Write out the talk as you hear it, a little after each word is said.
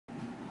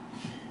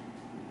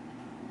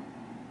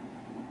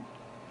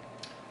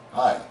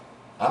Hi,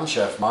 I'm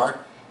Chef Mark,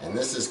 and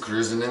this is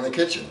Cruising in the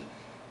Kitchen.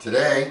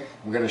 Today,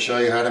 I'm going to show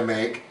you how to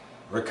make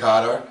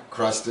ricotta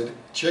crusted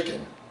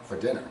chicken for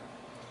dinner.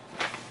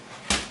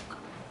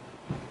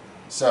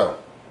 So,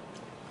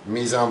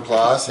 mise en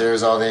place,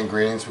 here's all the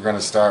ingredients we're going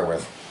to start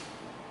with.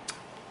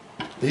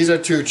 These are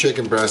 2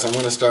 chicken breasts. I'm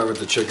going to start with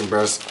the chicken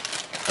breasts.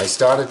 I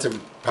started to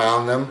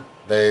pound them.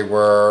 They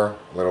were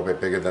a little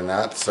bit bigger than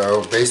that.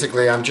 So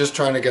basically, I'm just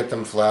trying to get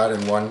them flat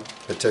in one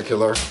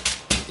particular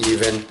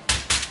even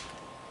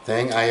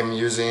thing. I am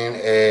using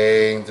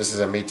this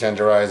is a meat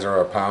tenderizer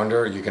or a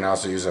pounder. You can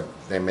also use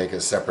they make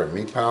a separate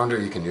meat pounder.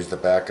 You can use the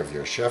back of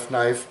your chef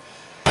knife.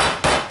 It's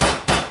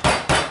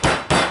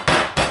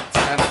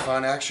kind of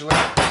fun actually.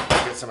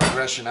 Get some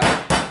aggression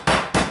out.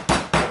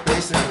 But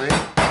basically,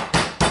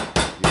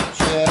 you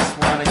just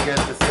want to get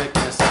the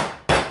thickness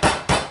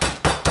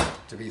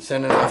to be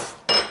thin enough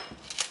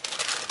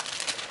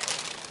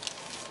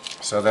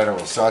so that it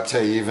will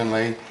saute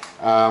evenly.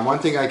 One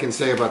thing I can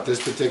say about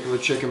this particular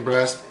chicken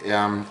breast,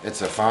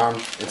 it's a farm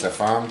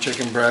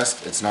chicken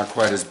breast. It's not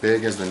quite as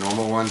big as the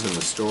normal ones in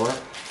the store.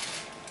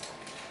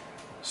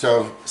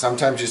 So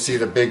sometimes you see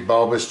the big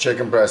bulbous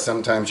chicken breast.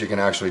 Sometimes you can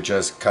actually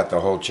just cut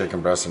the whole chicken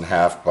breast in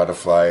half,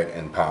 butterfly it,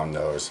 and pound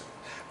those.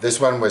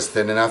 This one was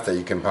thin enough that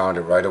you can pound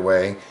it right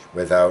away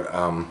without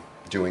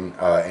doing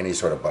any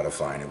sort of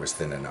butterflying. It was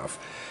thin enough.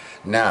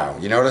 Now,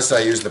 you notice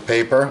I used the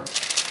paper.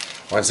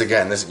 Once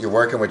again, you're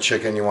working with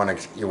chicken. You want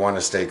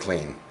to stay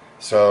clean.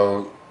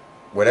 So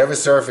whatever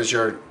surface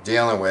you're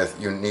dealing with,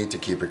 you need to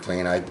keep it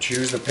clean. I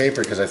choose the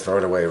paper because I throw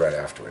it away right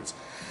afterwards.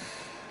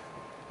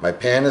 My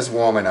pan is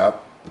warming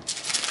up,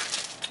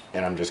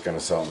 and I'm just going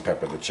to salt and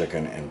pepper the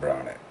chicken and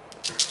brown it.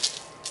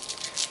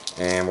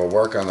 And we'll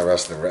work on the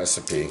rest of the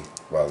recipe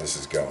while this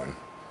is going.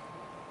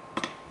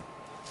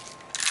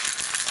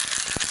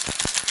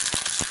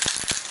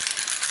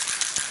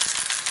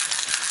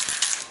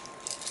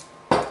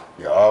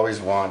 You always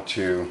want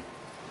to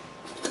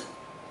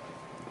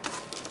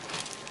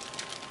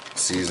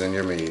season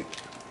your meat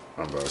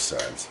on both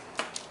sides.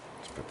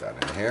 Let's put that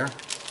in here.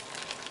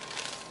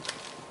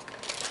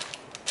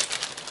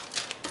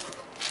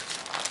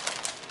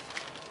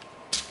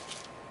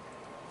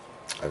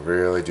 I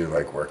really do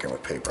like working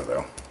with paper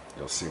though.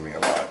 You'll see me a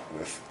lot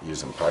with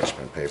using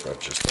parchment paper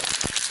just to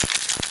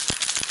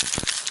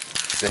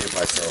save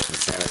myself from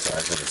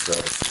sanitizing the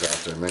surfaces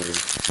after.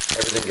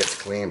 Everything gets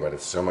clean, but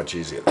it's so much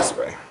easier this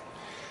way.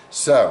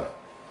 So,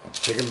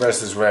 chicken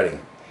breast is ready.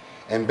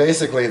 And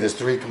basically there's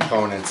 3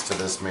 components to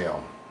this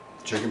meal.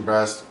 Chicken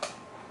breast,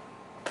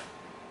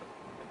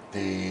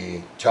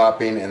 the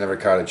topping, and the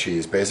ricotta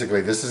cheese.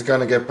 Basically this is going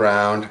to get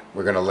browned.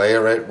 We're going to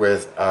layer it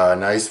with a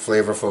nice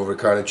flavorful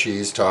ricotta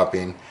cheese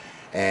topping,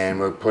 and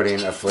we're putting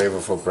a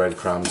flavorful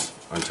breadcrumbs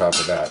on top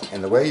of that.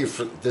 And the way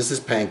this is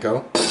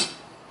panko.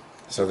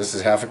 So this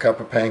is half a cup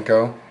of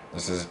panko.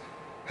 This is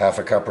half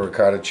a cup of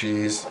ricotta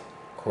cheese,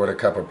 1/4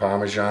 cup of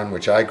Parmesan,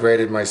 which I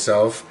grated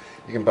myself.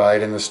 You can buy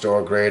it in the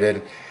store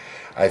grated.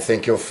 I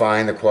think you'll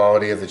find the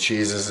quality of the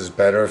cheeses is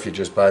better if you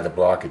just buy the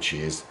block of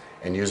cheese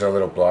and use our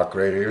little block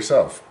grater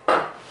yourself.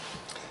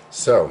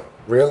 So,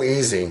 real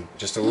easy,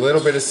 just a little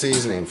bit of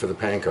seasoning for the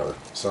panko.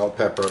 Salt,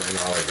 pepper, and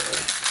olive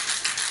oil.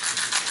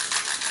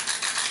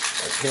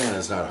 My pan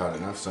is not hot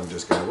enough, so I'm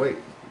just going to wait.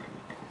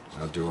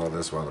 I'll do all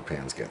this while the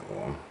pan's getting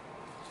warm.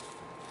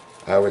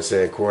 I would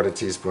say 1/4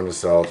 teaspoon of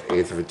salt,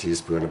 1/8 of a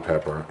teaspoon of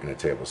pepper, and a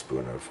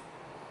tablespoon of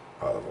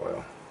olive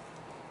oil.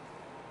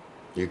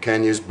 You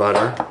can use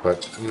butter,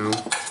 but you know,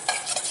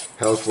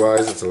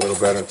 health-wise, it's a little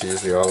better to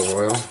use the olive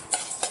oil.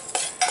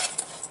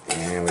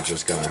 And we're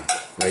just gonna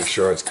make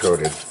sure it's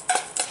coated.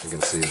 You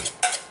can see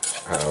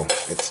how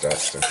it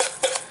starts to.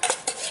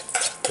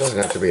 Doesn't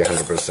have to be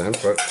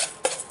 100%, but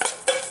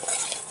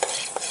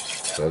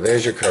so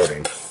there's your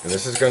coating. And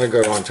this is gonna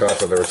go on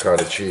top of the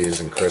ricotta cheese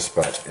and crisp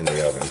up in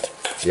the oven.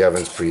 The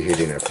oven's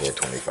preheating at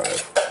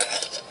 425.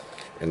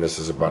 And this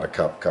is about a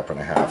cup and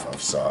a half of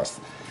sauce.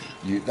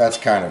 That's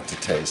kind of to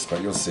taste,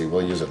 but you'll see.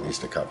 We'll use at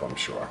least a cup, I'm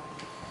sure.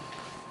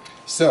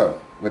 So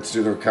let's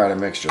do the ricotta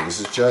mixture. This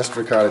is just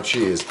ricotta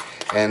cheese,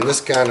 and this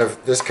kind of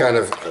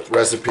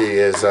recipe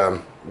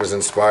was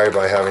inspired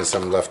by having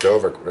some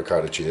leftover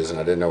ricotta cheese, and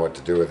I didn't know what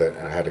to do with it,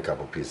 and I had a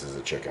couple pieces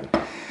of chicken.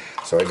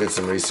 So I did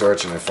some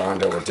research, and I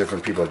found out what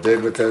different people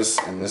did with this,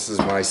 and this is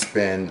my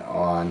spin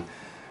on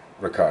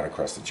ricotta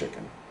crusted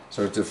chicken.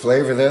 So to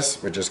flavor this,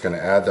 we're just going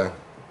to add the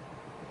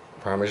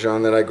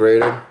Parmesan that I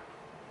grated.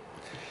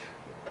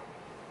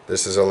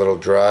 This is a little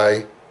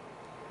dry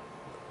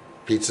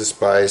pizza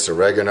spice,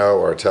 oregano,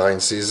 or Italian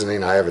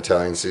seasoning. I have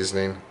Italian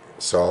seasoning,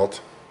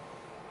 salt,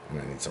 and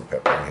I need some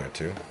pepper in here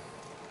too.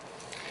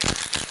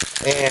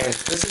 And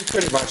this is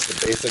pretty much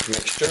the basic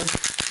mixture.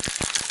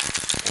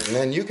 And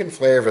then you can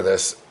flavor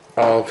this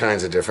all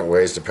kinds of different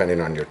ways depending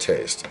on your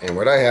taste. And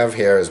what I have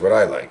here is what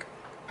I like.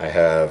 I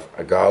have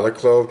a garlic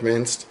clove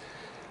minced,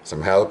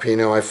 some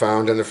jalapeno I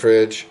found in the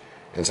fridge,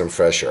 and some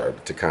fresh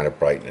herb to kind of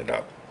brighten it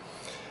up.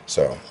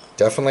 So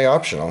definitely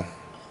optional,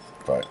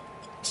 but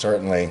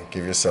certainly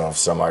give yourself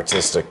some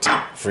artistic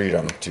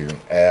freedom to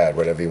add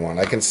whatever you want.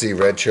 I can see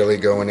red chili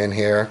going in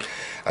here.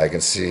 I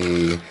can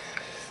see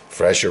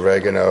fresh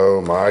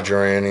oregano,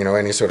 margarine, you know,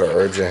 any sort of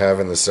herbs you have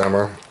in the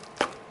summer.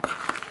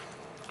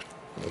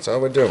 That's all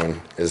we're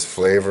doing, is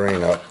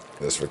flavoring up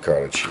this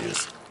ricotta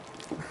cheese.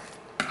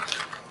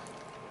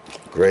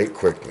 Great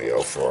quick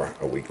meal for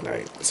a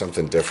weeknight.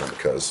 Something different,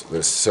 because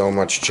there's so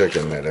much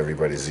chicken that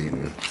everybody's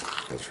eating.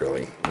 It's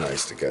really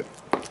nice to get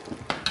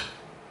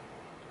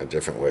a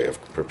different way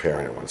of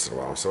preparing it once in a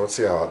while. So let's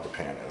see how hot the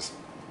pan is.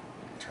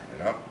 Turn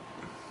it up.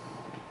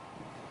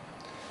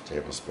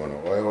 Tablespoon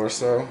of oil or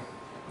so.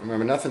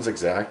 Remember, nothing's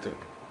exact.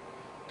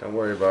 Don't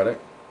worry about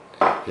it.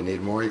 If you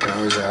need more, you can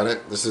always add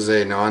it. This is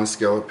a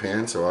non-skillet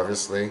pan, so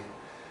obviously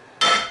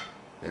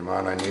the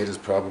amount I need is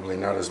probably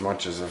not as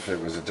much as if it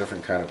was a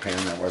different kind of pan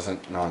that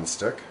wasn't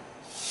non-stick.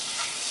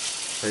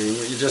 So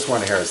you just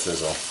want to hear it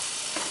sizzle.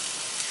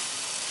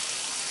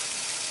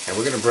 And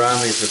we're going to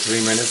brown these for 3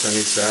 minutes on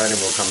each side, and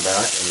we'll come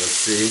back and you'll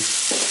see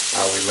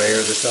how we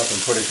layer this up and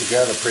put it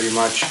together. Pretty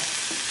much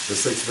the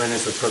 6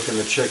 minutes of cooking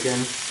the chicken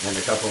and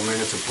a couple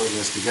minutes of putting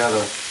this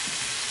together.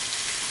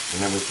 And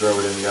then we throw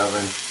it in the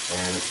oven,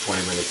 and it's 20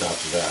 minutes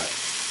after that.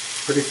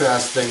 Pretty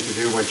fast thing to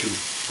do once you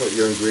put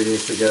your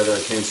ingredients together.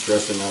 I can't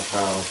stress enough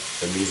how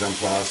the mise en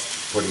place,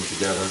 putting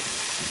together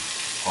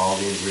all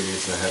the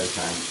ingredients ahead of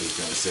time, is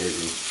going to save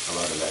you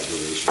a lot of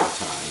aggravation of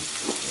time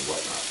and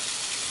whatnot.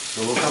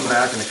 So we'll come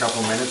back in a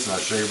couple minutes and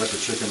I'll show you what the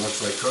chicken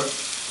looks like cooked.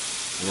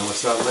 And then we'll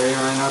start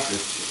layering up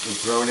and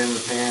throw it in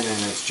the pan, and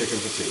it's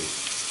chicken for tea.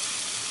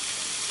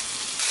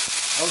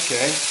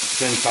 Okay,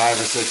 it's been 5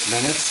 or 6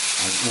 minutes.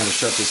 I'm going to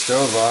shut the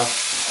stove off,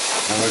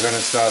 and we're going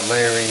to start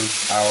layering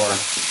our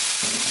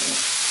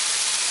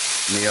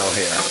meal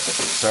here.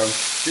 So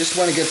just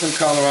want to get some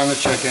color on the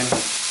chicken.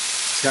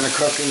 It's going to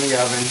cook in the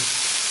oven.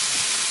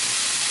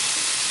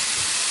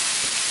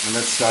 And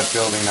let's start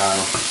building our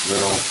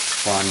little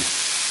fun,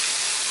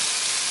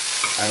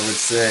 I would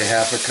say,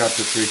 1/2 cup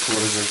to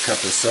 3/4 cup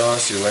of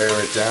sauce. You layer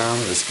it down.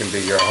 This can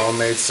be your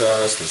homemade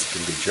sauce. This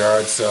can be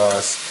jarred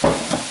sauce.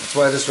 That's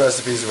why this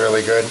recipe is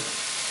really good.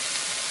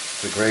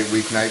 It's a great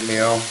weeknight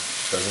meal.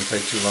 Doesn't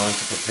take too long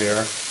to prepare.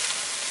 And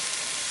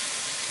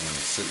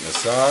sit in the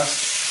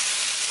sauce.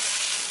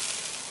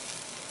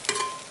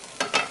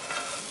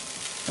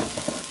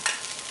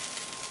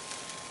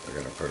 We're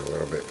going to put a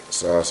little bit of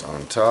sauce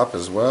on top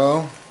as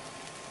well.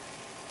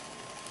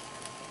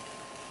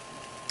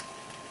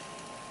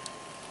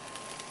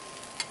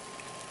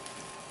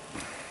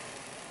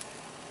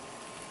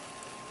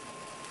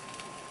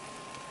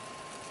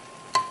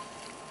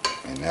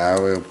 And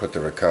now we'll put the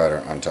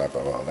ricotta on top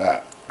of all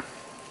that.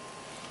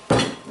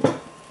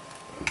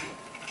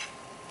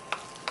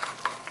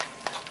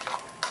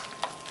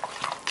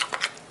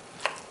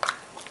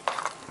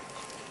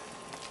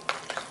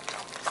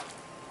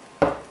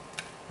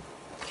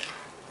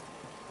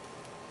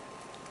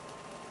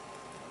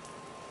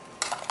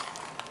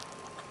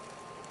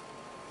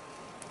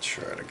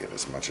 Try to get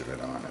as much of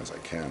it on as I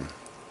can.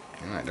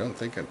 And I don't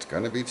think it's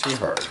going to be too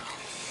hard.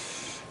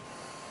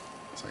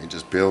 So you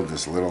just build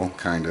this little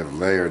kind of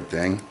layered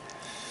thing.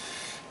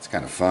 It's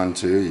kind of fun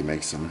too. You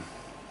make some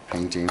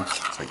painting.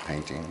 It's like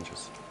painting.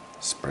 Just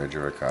spread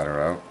your ricotta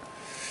out.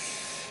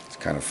 It's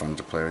kind of fun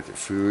to play with your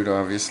food,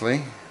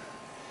 obviously.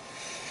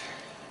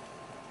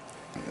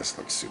 And this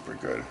looks super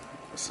good.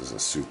 This is a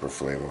super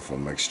flavorful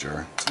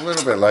mixture. It's a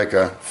little bit like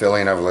a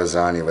filling of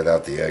lasagna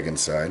without the egg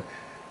inside.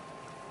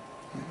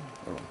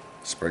 A little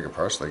sprig of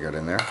parsley got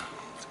in there.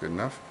 It's good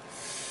enough.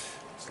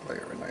 Let's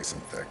layer it nice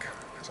and thick,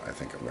 because I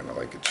think I'm going to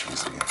like it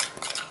cheesy.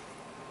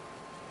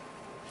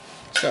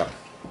 So,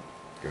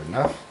 good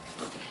enough.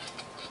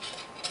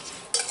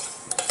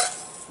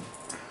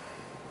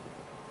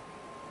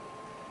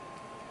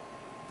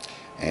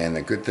 And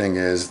the good thing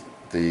is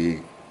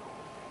these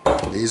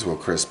will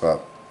crisp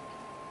up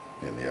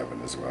in the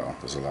oven as well.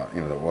 There's a lot,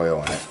 the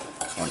oil in it.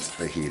 Once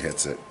the heat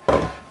hits it,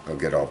 it'll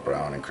get all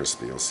brown and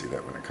crispy. You'll see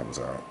that when it comes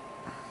out.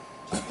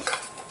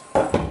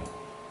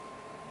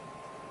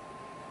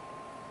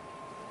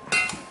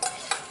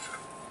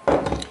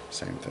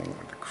 Same thing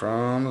with the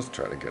crumbs.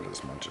 Try to get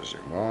as much as you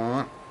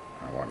want.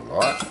 I want a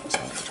lot, so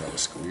I'm going to try to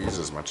squeeze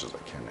as much as I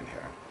can in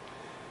here,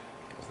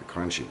 because the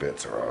crunchy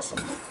bits are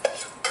awesome.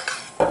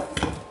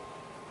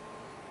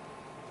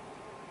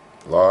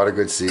 A lot of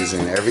good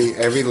seasoning.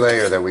 Every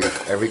layer that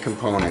every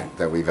component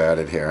that we've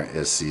added here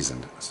is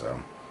seasoned. So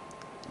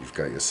you've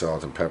got your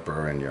salt and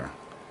pepper and your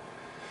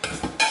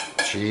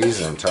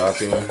cheese and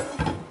topping.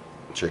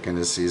 Chicken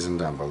is seasoned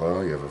down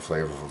below. You have a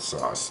flavorful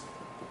sauce.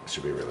 It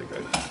should be really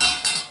good.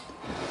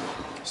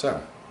 So,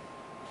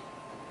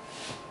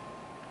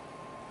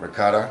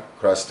 ricotta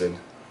crusted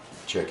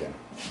chicken.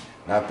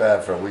 Not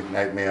bad for a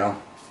weeknight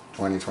meal.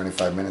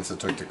 20-25 minutes it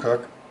took to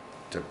cook.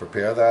 To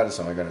prepare that, it's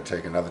only going to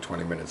take another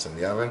 20 minutes in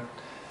the oven.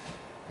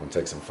 We'll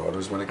take some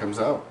photos when it comes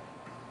out.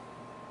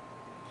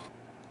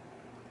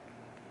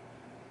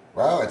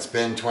 Well, it's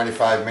been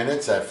 25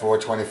 minutes at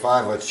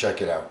 4:25. Let's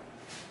check it out.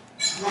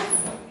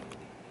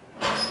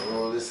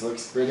 Oh, this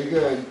looks pretty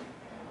good.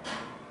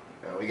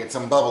 We get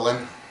some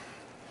bubbling.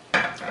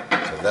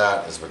 So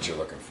that is what you're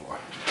looking for.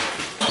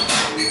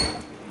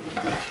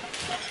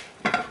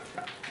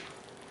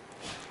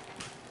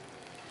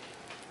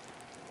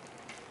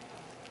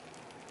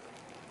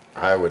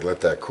 I would let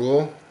that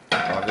cool,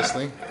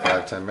 obviously,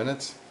 5-10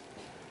 minutes.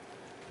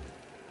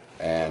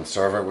 And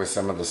serve it with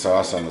some of the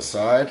sauce on the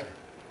side.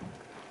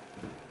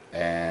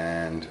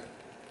 And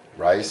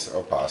rice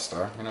or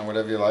pasta, you know,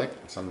 whatever you like.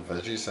 Some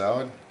veggie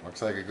salad.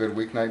 Looks like a good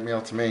weeknight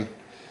meal to me.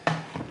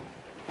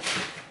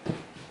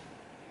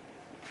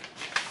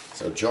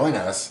 So join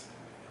us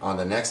on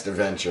the next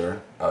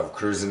adventure of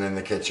Cruising in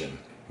the Kitchen.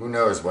 Who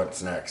knows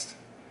what's next?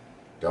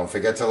 Don't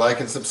forget to like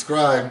and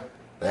subscribe.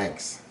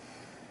 Thanks.